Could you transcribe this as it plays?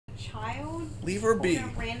child? Leave her be. A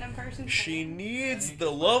random person. She needs the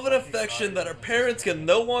love and affection that her parents can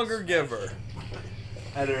no longer give her.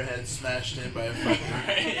 Had her head smashed in by a fucking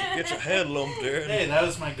rain. Get your head lumped in. Hey, that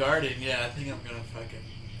was my guardian. Yeah, I think I'm gonna fucking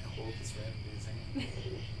hold this random dude's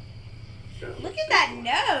hand. Look at that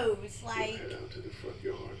nose, like. Head out to the front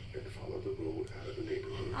yard and follow the road out of the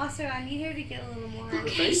neighborhood. Also, I need her to get a little more. Her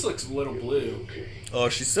face looks a little blue. Okay. Oh,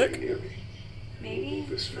 she's sick? Maybe.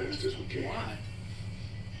 Move as fast as we can. Why?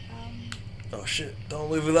 Oh shit,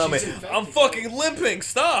 don't leave without me. She's infected. I'm fucking limping,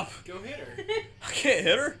 stop! Go hit her. I can't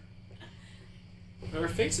hit her. Her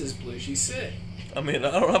face is blue. She's sick. I mean,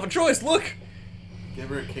 I don't have a choice, look! Give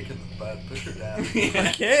her a kick in the butt. Push her down.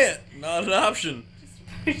 I can't, not an option.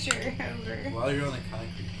 Just push her over. While you're on the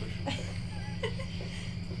concrete, push her back.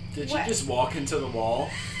 Did What? she just walk into the wall?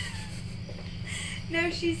 No,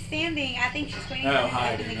 she's standing. I think she's waiting Oh, for him to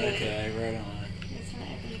hiding. open the gate. Okay, right on. Just want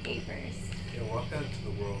to open the gate first. Yeah, walk out into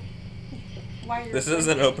the world. While you're This is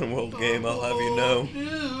an open world game, I'll have you know.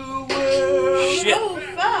 Shit. Oh,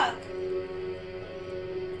 fuck!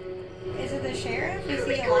 Is it the sheriff? Is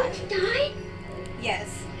he alive? Die?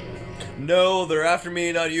 Yes. No, they're after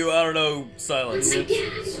me, not you, I don't know, silence. My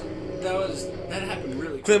gas. That happened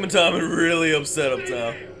really quick. Clem and Tom are really upset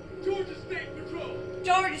uptown.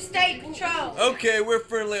 Georgia State Patrol! Okay, we're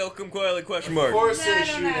friendly, I'll come quietly, question mark. Force No, her I to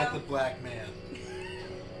don't shoot know. at the black man.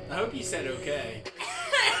 I hope you said okay.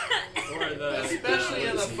 Or the... Especially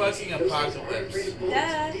in the fucking apocalypse.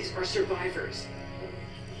 Duh. These are survivors.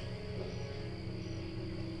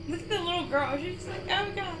 Look at the little girl. She's like, oh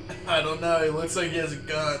god. I don't know, he looks like he has a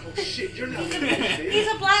gun. Oh shit, you're not He's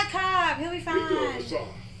a black cop. He'll be Your fine. girl's off.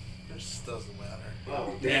 It just doesn't matter.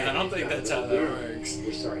 Oh, Yeah, I don't think that's how that works.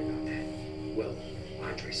 We're sorry about that. Well,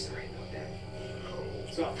 Andre's sorry about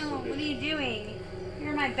that. So, Oh, what are you doing?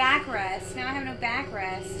 You're my backrest. Now I have no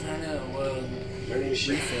backrest. I know, well... my name's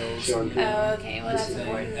Sean. Refills. Sean. Oh, okay. Well, that's What's his name?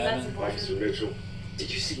 important. That's Evan? important. Officer Mitchell.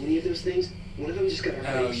 Did you see any of those things? One of them just got a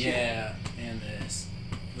Oh, right yeah. And this.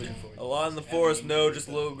 Looking for A lot in the forest, no, just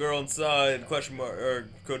a little girl inside, question mark, or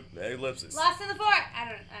ellipsis. Lost in the fort. I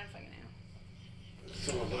don't fucking know.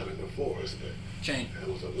 Saw a lot in the forest, but Chain. that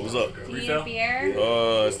was a lot What's up? ago. Do you need Refill? a beer?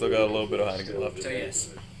 Oh, I still got a little bit of Heineken left. So yes.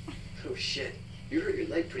 Oh shit. You hurt your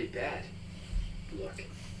leg pretty bad. Look,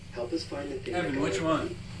 help us find the thing. Evan, that got which it.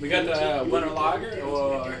 one? We got the winter lager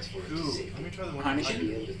or Ooh, let me try the one. I'll be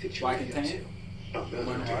Heineken? able to fix your Black leg and up, tan? too. I'm not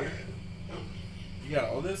One okay. water? You got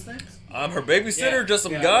all those things? I'm her babysitter, Yeah. just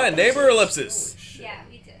some Yeah. guy, neighbor, ellipsis. Holy shit. Yeah,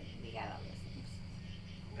 we did. We got all those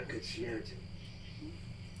things. A good Samaritan.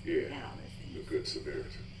 We Yeah, got all those the things. good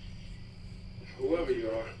Samaritan. Whoever you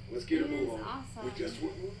are, let's get a It move is on. awesome. We just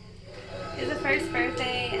went. It was the first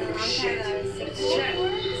birthday in a long time that I was 64 for. So it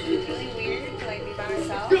was really weird to like be by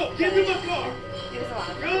myself. Go, get in my but car. It was a lot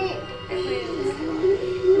of fun. Go. Hopefully it was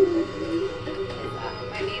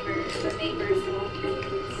my neighbors, the neighbors who won't be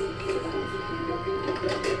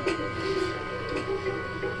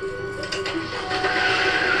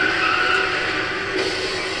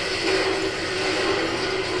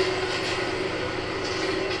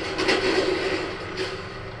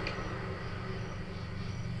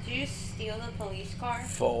Did you just steal the police car?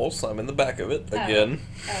 False, I'm in the back of it, again.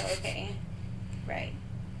 Oh, okay. Right.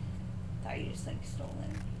 Thought you just like stole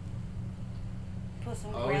it. Put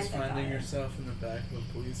some Always Grand Theft finding Auto. yourself in the back of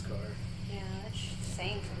a police car. Yeah, that's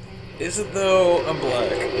saying something. Is it though? I'm black.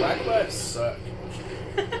 Black lives suck.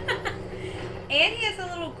 And he has a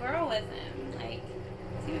little girl with him. Like,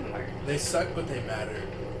 it's even worse. They suck, but they matter.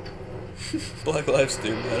 Black lives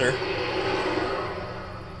do matter.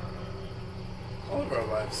 All of our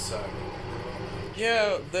lives suck.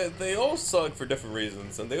 Yeah, they all suck for different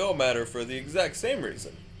reasons, and they all matter for the exact same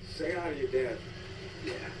reason. Say hi to your dad.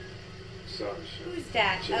 Yeah. Sorry, Sean. Who's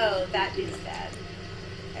dad? Oh, that dude's dad.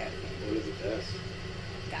 Okay, One of the best.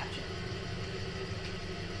 gotcha.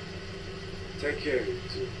 Take care of you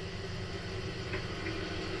too.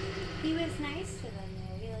 He was nice to them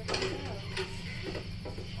though. We let him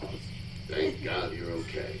go. Thank God you're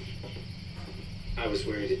okay. I was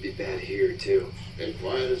worried it'd be bad here too. Been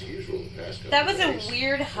quiet as usual the past couple That was a days.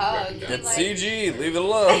 weird hug. He, It's like- CG, leave it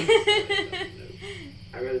alone.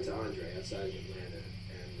 I ran into Andre outside of Atlanta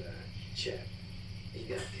and Chet. He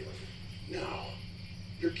got killed. No,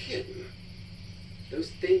 you're kidding. Those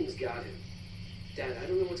things got him. Dad, I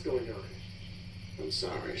don't know what's going on. I'm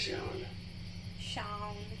sorry, Sean.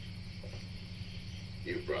 Sean.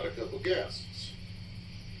 You brought a couple guests.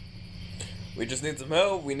 We just need some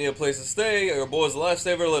help, we need a place to stay, our boy's a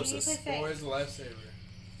lifesaver, ellipsis. Boy's a lifesaver.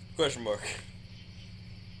 Question mark.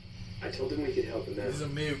 I told him we could help him out. He's a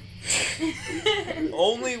mute.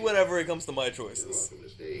 Only whenever it comes to my You're choices. welcome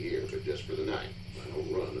to stay here, but just for the night. I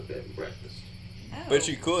don't run a bed and breakfast. Oh. Bet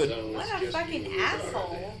you could. So What it's a just fucking you and your daughter asshole.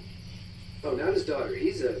 then. Oh, not his daughter.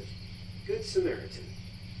 He's a good Samaritan.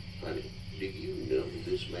 Honey, do you know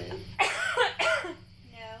this man?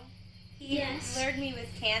 No. He Yes. lured me with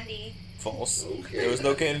candy. False. Okay. There was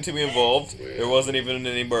no candy to be involved. There wasn't even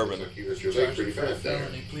any bourbon. Looks like you hurt your leg Charge pretty him for a bad there.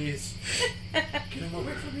 felony, please. Get him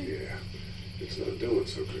away from me. Yeah, it's not doing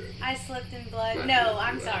so good. I slipped in blood. No,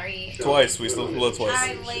 I'm sorry. Twice, we slipped blood twice.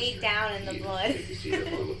 I laid down in the blood. Take a seat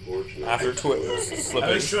up on the porch and After I was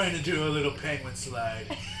slipping. trying to do a little penguin slide.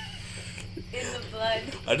 In the blood.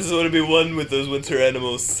 I just want to be one with those winter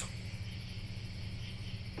animals.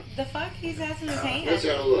 The fuck? He's asking his hand. Let's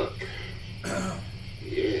have a look.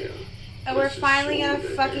 Yeah. Oh, we're This is finally gonna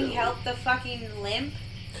sorta fucking hell. help the fucking limp?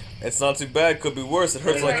 It's not too bad. Could be worse. It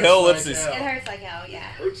hurts It like hurts hell. like Ellipses. hell. It hurts like hell, yeah.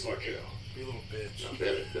 Hurts like hell. You little bitch. I bet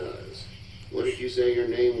it does. What did you say your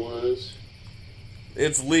name was?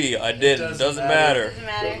 It's Lee. I didn't. doesn't Doesn't matter.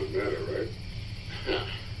 matter. Doesn't matter. Doesn't matter, right? Huh.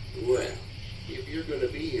 Well, if you're going to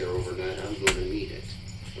be here overnight, I'm going to need it.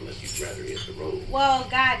 Unless you'd rather hit the road. Well,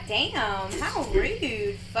 goddamn, how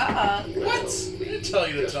rude. Fuck. Well, What? Lee, I didn't tell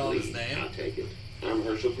you to just tell him his Lee. name. I'll take it. I'm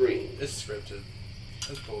Hershel Greene. It's scripted.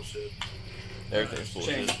 That's bullshit. Everything's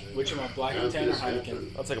bullshit. Shane, which one, Black and How'd Tan or this Heineken?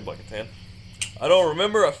 happen? I'll take a black and tan. I don't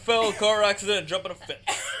remember a fell car accident and jumping a fence.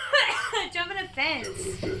 Jumping a fence.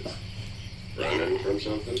 Jumping a fence. Running from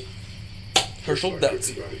something? Herschel Like doubts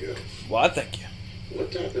you. everybody else. Well, I thank you.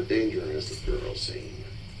 What type of danger has the girl seen?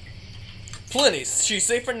 Plenty. She's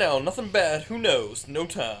safer now. Nothing bad. Who knows? No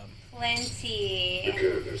time. Plenty.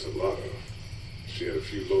 Because there's a lot of. She had a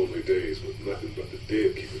few lonely days with nothing but the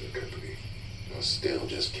dead keeping her company. I still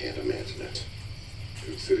just can't imagine it.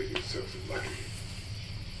 Consider yourself lucky.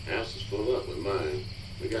 House is full up with mine.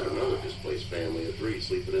 We got another displaced family of 3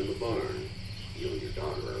 sleeping in the barn. You and your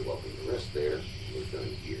daughter are welcome to rest there. We're done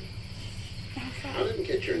here. I didn't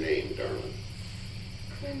get your name, darling.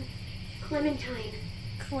 Clementine.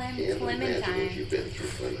 Clem Can't imagine what Clementine. you've been through,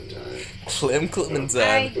 Clementine. Clem I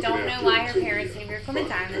Clementine. don't know why her parents named her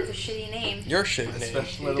Clementine. That's a shitty name. Your shit name.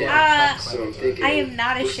 Especially Hey, little Dad. So I'm thinking. I am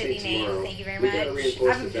not a first thing shitty name. tomorrow, Thank you very we gotta much. reinforce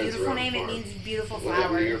I have a the fence beautiful around name. the It farm. means beautiful Whatever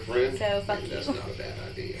flower. your friend, So fuck maybe you. that's not a bad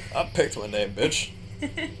idea. I picked my name, bitch.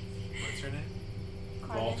 What's her name?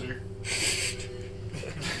 Carmen. Walter.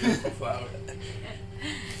 Beautiful flower.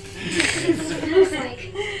 It smells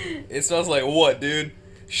like. It smells like what, dude?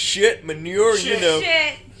 Shit, manure, you know.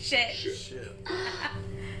 Shit. Shit. Shit.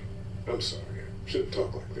 I'm sorry. Shouldn't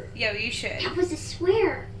talk like that. Yo, you should. That was a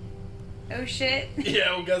swear. Oh shit.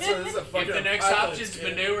 Yeah, well, guess what? This is a If fucking the next apocalypse, option's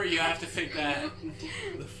kid. manure, you have to pick that.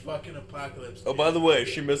 The fucking apocalypse. Oh, by the way,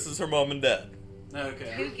 she misses her mom and dad. Who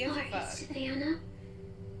Okay. gives a Why, fuck? Savannah?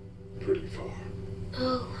 Pretty far.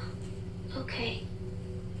 Oh. Okay.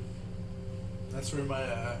 That's where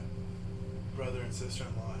my brother and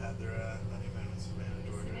sister-in-law had their honeymoon in Savannah,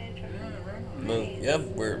 Georgia. No, yeah,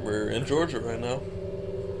 we're in Georgia right now.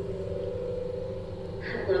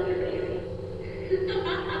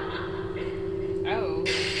 Oh,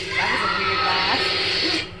 that was a weird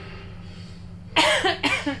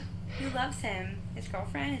laugh. Who loves him? His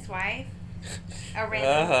girlfriend? His wife? A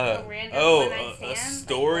random one-night stand?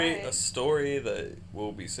 A Like what? story that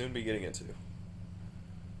we'll soon be getting into.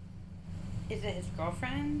 Is it his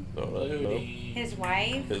girlfriend? No. His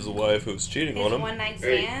wife? His wife who's cheating His on him. one-night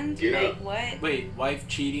Hey, stand? get Like up. what? Wait, wife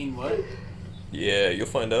cheating, what? Yeah, you'll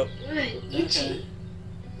find out. What? Itchy.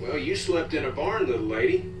 Well, you slept in a barn, little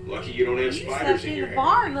lady. Lucky you don't have You spiders slept in in your the hair.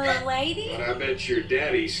 barn, little lady. But I bet your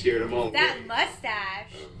daddy scared them all That away. mustache.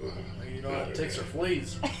 You know how it takes her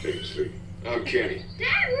fleas. Seriously. I'm Kenny. Dad,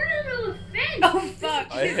 we're in the middle of a fence. Oh fuck.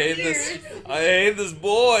 I his hate ears. this. I hate this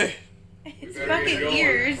boy. We His better fucking get going,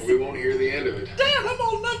 ears. or we won't hear the end of it. Damn, I'm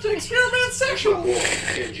old enough to experiment Good sexual. boy,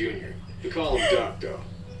 Ken Jr. We call him Duck, though.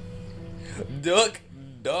 Duck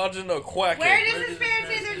dodging a quack. Where does his parents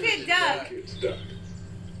say their kid Doug? It's Duck.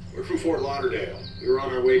 We're from Fort Lauderdale. We were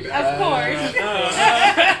on our way back. Of course.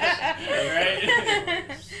 Right?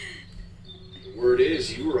 The word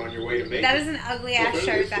is you were on your way to Macon. That is an ugly ass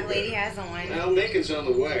shirt that lady has on. Well, Macon's on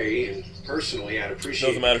the way, and personally, I'd appreciate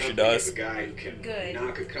Doesn't matter if the she company dies. of a guy who can Good.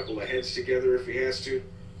 knock a couple of heads together if he has to.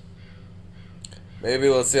 Maybe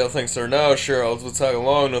let's see how things turn out. Sure, I'll tag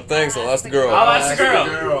along. No thanks. I'll ask the girl. I'll ask the That's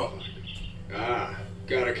girl. Ah,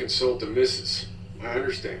 gotta consult the missus. I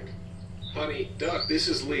understand. Honey, Duck, this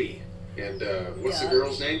is Lee. And, what's the Duck.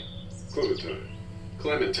 girl's name? Clementine.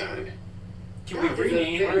 Clementine. Can we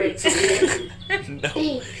rename her? No,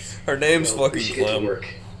 Thanks. her name's Well, we fucking should get to Clem. work.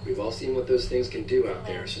 We've all seen what those things can do out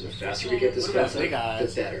there, so the faster we get this What about fence big up, the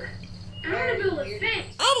eyes? better. I want to build a fence.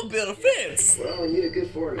 I'm gonna build a fence. Well, we need a good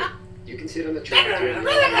foreman. You can sit on the tractor and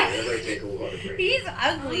whenever I take a water break. He's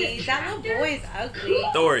ugly. That little boy is ugly.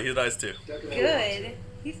 Don't worry, he's nice too. Good.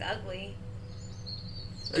 He's ugly.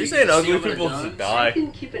 Are you saying ugly see people what just they're I die?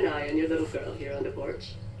 can keep an eye on your little girl here on the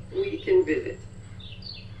porch. We can visit.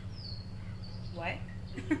 What?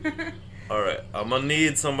 Alright, I'm gonna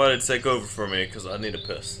need somebody to take over for me because I need a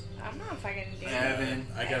piss. I'm not fucking doing Evan,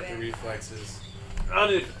 I got the Evan. reflexes. I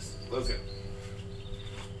need a piss. Let's go.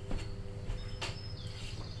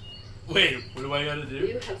 Wait, what do I gotta do?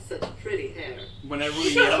 You have such pretty hair. Whenever we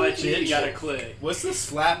yell at you, you gotta click. What's the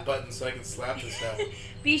slap button so I can slap this guy?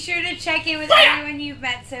 Be sure to check in with everyone you've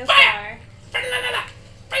met so far.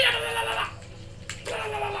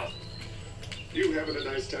 You having a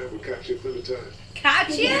nice time with Katya Clementine?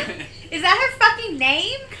 Katya? Is that her fucking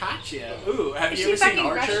name? Katya. Ooh, have Is you she ever seen fucking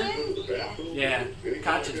Archer? Russian? Go to the bathroom? Yeah, Anything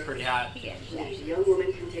Katya's like that? pretty hot. Yeah. A young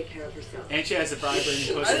woman can take care of herself. And she has a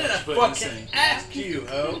vibrating pussy I didn't that she put in the fucking sink. ask you,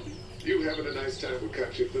 ho. You having a nice time with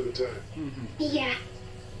Katya Clementine? Yeah.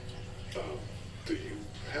 Do you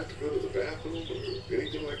have to go to the bathroom or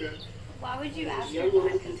anything like that? Why would you A ask her young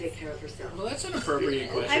woman that? can take care of herself. Well, that's an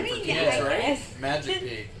appropriate question I for mean, kids, yeah, I right? guess. Magic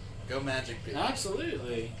Pig. Go Magic Pig.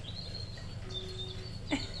 Absolutely.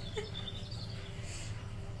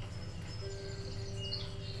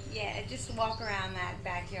 Yeah, just walk around that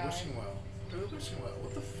backyard. Wishing well. Go to wishing well.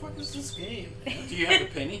 What the fuck is this game? Do you have a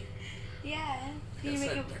penny? Yeah. I Can you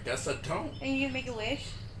guess make I guess I don't. a, and you can make a wish?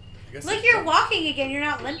 I guess Look, I you're don't. walking again. You're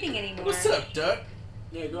not limping anymore. What's up, Duck?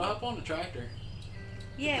 Yeah, go hop on the tractor.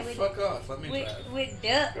 Yeah, Get the with, fuck off. Let me drive. with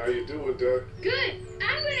Duck. How you doing, Doug? Good.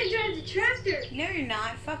 I'm gonna drive the tractor. No, you're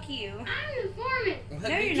not. Fuck you. I'm the foreman. Let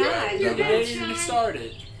No, me you're drive, not. The You're dumbass. day you even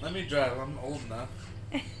started. Let me drive. I'm old enough.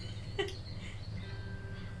 I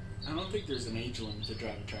don't think there's an age limit to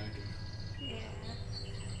drive a tractor. Yeah.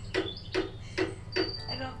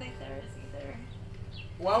 I don't think there is either.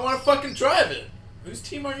 Well, I want to fucking drive it. Whose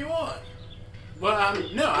team are you on? Well,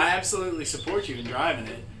 no, I absolutely support you in driving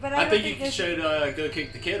it. But I don't think you there's- should go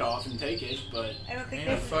kick the kid off and take it, but I don't think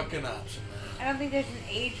Ain't a there's. fucking option, man. I don't think there's an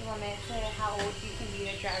age limit to how old you can be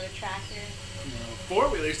to drive a tractor. you know,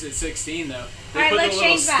 four-wheelers at 16 though. They Alright, put the let's little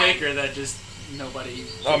change back. sticker that just nobody.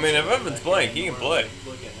 I mean, if Evan's playing, he can play.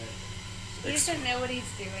 Look at it. He doesn't know what he's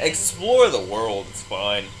doing. Explore the world, it's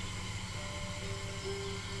fine.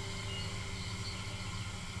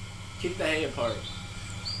 Kick the hay apart.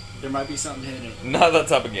 There might be something hidden. Not that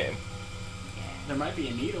type of game. There might be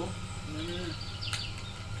a needle.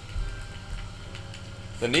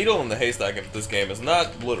 The needle in the haystack of this game is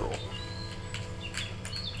not literal.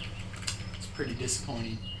 It's pretty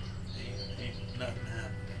disappointing. Ain't nothing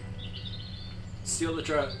happening. Steal the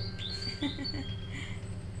truck. This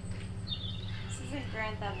isn't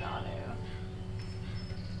Grand Theft Auto.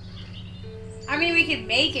 I mean, we could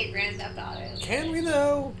make it Grand Theft Auto. Can we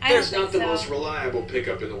though? I don't It's not the think most so. reliable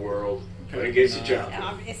pickup in the world, but it gets the job done.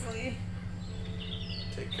 Obviously.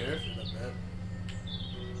 Take care of it, I bet.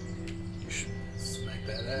 You should Smack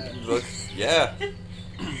that ass. look. Yeah.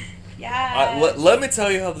 Yeah. Let me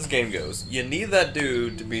tell you how this game goes. You need that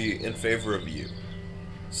dude to be in favor of you.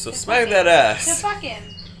 So smack that To ass. fuck him.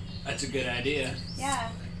 That's a good idea.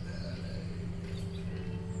 Yeah.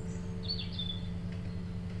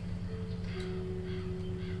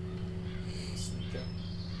 Sneak up.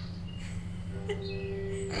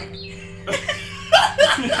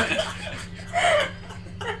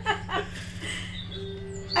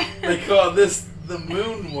 They call this the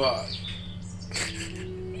moonwalk.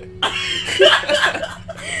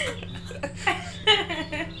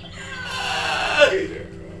 Hey there.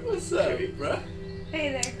 What's up, Kenny. bruh?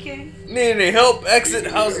 Hey there, kid. Need any help? Exit.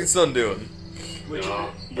 How's your son doing? No,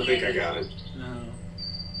 I think I got it. No.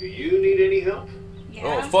 Do you need any help?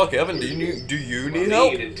 Yeah. Oh fuck, Evan. Do you need Well,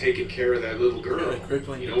 help? in taking care of that little girl. Yeah,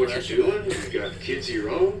 crippling You know what you're depression. doing? You got kids of your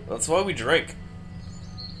own? That's why we drink.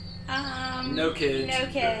 No kids. No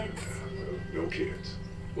kids. No kids.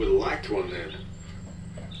 Would have liked one then.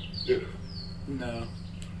 You know. No.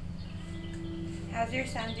 How's your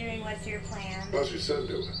son doing? What's your plan? How's your son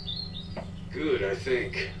doing? Good, I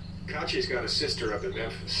think. Katya's got a sister up in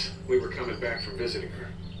Memphis. We were coming back from visiting her.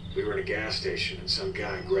 We were in a gas station and some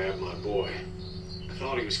guy grabbed my boy. I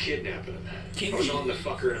thought he was kidnapping him. I was on the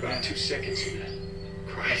fucker in about 2 seconds and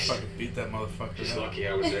I Christ. fucking beat that motherfucker Just up. lucky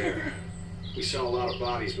I was there. We saw a lot of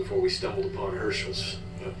bodies before we stumbled upon Hershel's.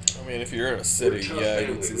 But I mean, if you're in a city, We're tough yeah, you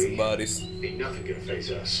can family, see some Lee. bodies. ain't nothing gonna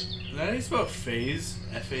phase us. Is that how you spell phase?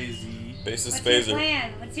 F-A-Z. Basis What's your phaser.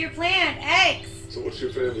 plan? What's your plan? X. So what's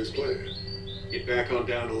your family's plan? Get back on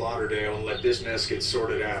down to Lauderdale and let this mess get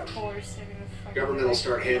sorted out. Of course, they're gonna fucking Government will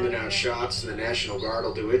start handing out murder. shots and the National Guard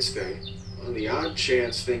will do its thing. On the odd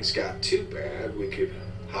chance things got too bad, we could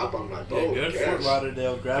hop on my Yeah, boat. go to Fort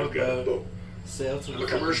Lauderdale, grab a I've got a boat, boat. sail to the I'm a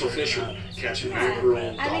commercial fucking fisherman, Virgin catching Yeah, mackerel, I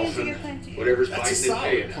think it's a good dolphin, plan too. whatever's Islands. That's a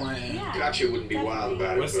biting and solid paying. plan. Yeah. Katya wouldn't be wild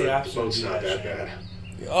about it, What's but the the option boat's to do not that that shit? bad.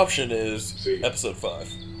 The option is See. episode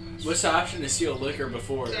 5. What's the option to steal liquor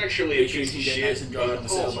before? It's actually a Make sure you piece can of get shit, nice and drunk but on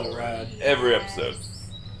the also sailboat ride. Every episode.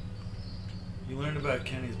 You learned about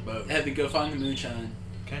Kenny's boat. I had to go find the moonshine.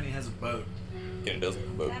 Kenny has a boat. Yeah, it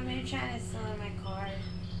doesn't. But That moonshine is still in my car.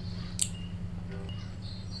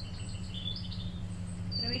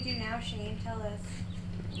 What do we do now, Shane? Tell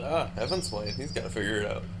us. Evan's playing. He's got to figure it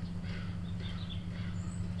out.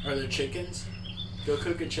 Are there chickens? Go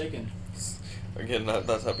cook a chicken. Again, not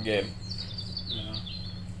that type of game. No.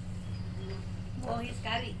 Well, he's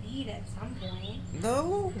got to eat at some point.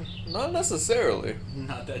 No, not necessarily.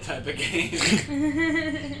 Not that type of game.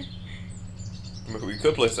 I mean, we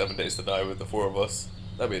could play 7 Days to Die with the 4 of us.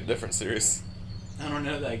 That'd be a different series. I don't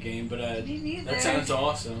know that game, but Me neither. that sounds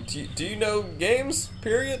awesome. Do you know games,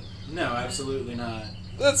 period? No, absolutely not.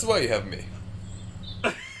 That's why you have me.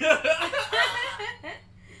 Come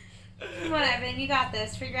on, Evan, you got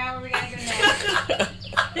this. Figure out where we gotta go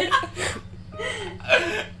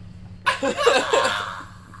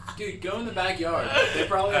next. Dude, go in the backyard. They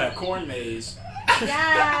probably have a corn maze.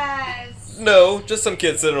 Yes. No, just some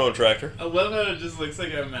kid sitting on a tractor. I love how it just looks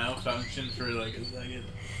like a malfunction for like a second.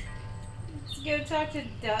 Let's go talk to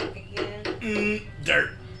Doug again.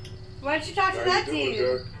 Dirt. Why don't you talk to How that you doing,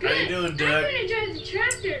 dude? Doug? How you doing, I'm Doug? gonna drive the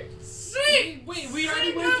tractor. Sweet! Wait, we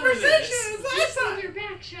already went through this. Just your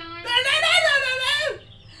back, Sean.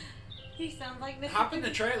 He sounds like Mr. Hop in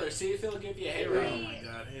the trailer, see if he'll give you a Oh hayride. my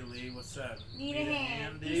god, hey Lee, what's up? Need a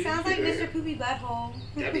hand. dude? He sounds like Mr. Poopy Butthole.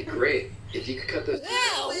 That'd be great. If you could cut those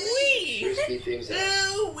wee! speed things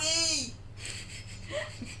out. wee!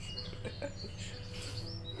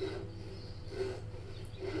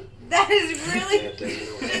 That is really Yeah,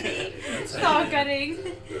 definitely. saw cutting.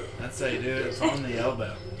 That's how you do it. It's on the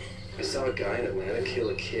elbow. I saw a guy in Atlanta kill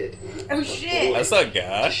a kid. Oh shit! That's not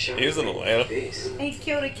guy. He was in Atlanta. He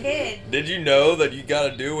killed a kid. Did you know that you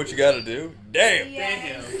gotta do what you gotta do? Damn!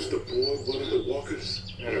 Yes. Is the boy one of the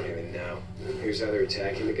walkers? I don't even know. He was either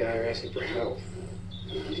attacking the guy or asking for help.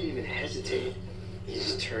 He didn't even hesitate. He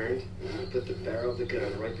just turned, put the barrel of the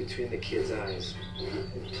gun right between the kid's eyes,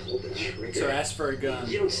 and pulled the trigger. So ask for a gun.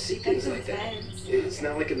 You don't see things That's like that. intense. It's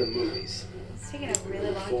not like in the movies. It's taking a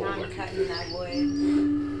really long time cutting that wood.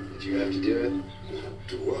 Did you have to do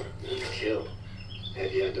Do what? it? Kill.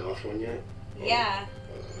 Have you had to off one yet? Yeah.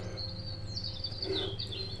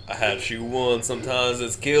 I had to shoot one. Sometimes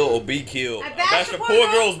it's kill or be killed. I I bashed bashed the a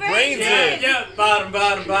poor girl's brains Yeah, in. yeah, bottom,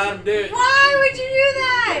 dude. Why would you do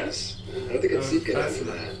that? Yes. I don't think I'd sleep good after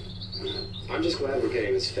that. I'm just glad we're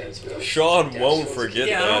getting this fence built. Sean won't forget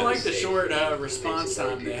Yeah, I that. don't like the short response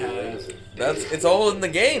time they have. It's all in the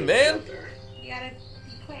game, man. You gotta be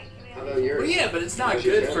quick. How about yours? Well, yeah, but it's not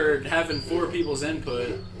good for having 4 people's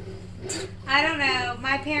input. I don't know.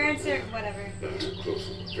 My parents are whatever. Not too close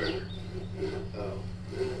with the tractor. Oh.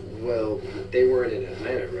 Well, they weren't in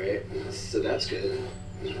Atlanta, right? So that's good.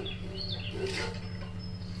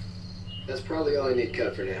 That's probably all I need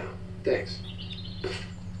cut for now. Thanks.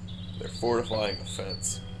 They're fortifying the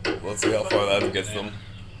fence. Let's see how far that gets them.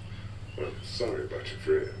 I'm sorry about your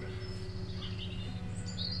friend.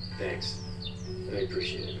 Thanks. I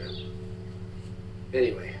appreciate it, man.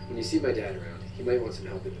 Anyway, when you see my dad around, he might want some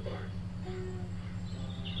help in the bar.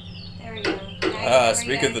 There we go. Now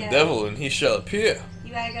Speak you of the gotta devil and he shall appear.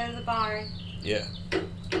 You gotta go to the barn. Yeah.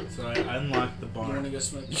 So I unlocked the You want to barn. go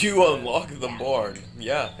smoke? You unlock the Yeah. barn.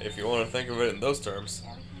 Yeah, if you want to think of it in those terms.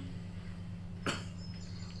 Yeah,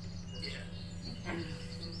 we can.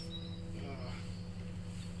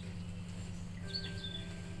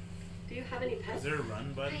 Do you have any Is pets? there a run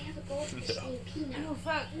I button? have a goldfish No. and a peanut. Oh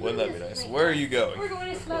fuck. Wouldn't that be nice? Where are you going? We're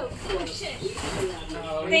going to smoke. Oh shit.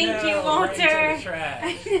 Oh, Thank no, you, right Walter. into the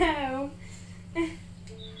trash. I know.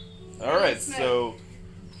 Alright, so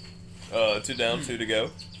 2 down, 2 to go.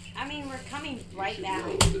 I mean, we're coming right You back.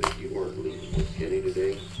 know that if you weren't leaving with Kenny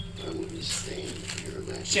today, I wouldn't stand here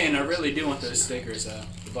alone. Shane, I really do want those stickers, though.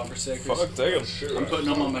 The bumper stickers. Fuck, take 'em. Sure, I'm putting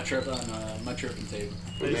them on my my tripping table.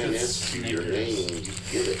 When man This is asks you your Snickers. name, you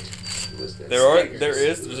get it. Was that There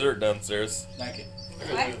is dessert downstairs. Thank you. What?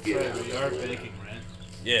 That's right, we are baking, right?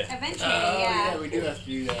 Yeah. Eventually, Yeah, yeah. we do have to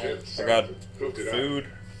do that. I got food.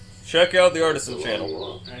 Check out the artisan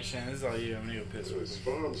channel. Alright, Shannon, this is all you. I'm gonna go piss real His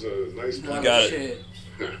quick. farm's a nice Well, got it. shit.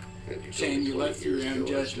 Shane, you left through your own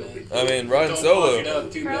judgment. I mean, riding Don't solo. fuck it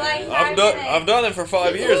up too For bad. like- I've done it for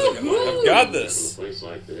 5 years ago. I've got this. In a place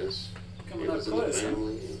like this, Coming it up was in the close, huh?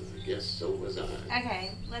 family, and I guess so was I.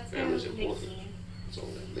 Okay, let's go Family's big important. scene. That's all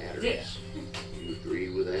that matters. Yeah. You agree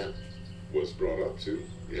with that? Was brought up to?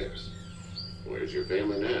 Yes. Where's your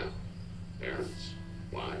family now? Parents?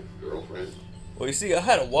 Wife? Girlfriend? Well, you see, I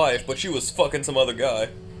had a wife, but she was fucking some other guy.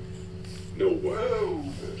 No wife.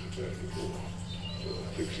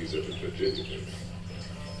 I think she's up in Virginia, baby.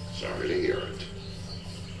 Sorry to hear it.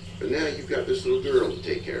 But now you've got this little girl to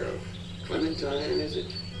take care of. Clementine, is it?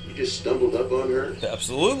 You just stumbled up on her?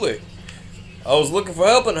 Absolutely. I was looking for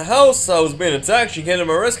help in the house. I was being attacked. She came to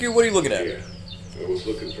my rescue. What are you looking at? Yeah. I was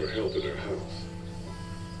looking for help in her house.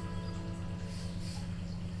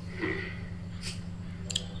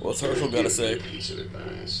 What's Hershel got to say? Piece of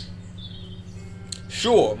advice.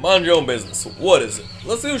 Sure, mind your own business. What is it?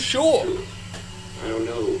 Let's do sure. I don't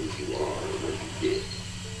know who you are or what you did,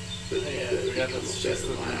 but you better become a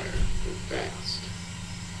better liar and fast.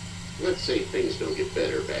 Let's say things don't get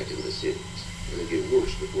better back in the cities, and they get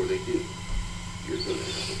worse before they do. You're going to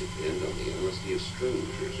have to depend on the honesty of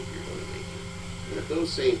strangers if you're going to make it. And if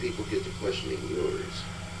those same people get to questioning yours,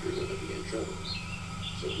 you're going to be in trouble.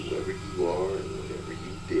 So whoever you are and whatever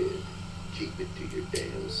you did, keep it to your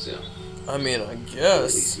damn self. I mean, I At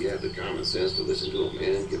guess. least you have the common sense to listen to a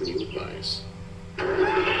man giving you advice.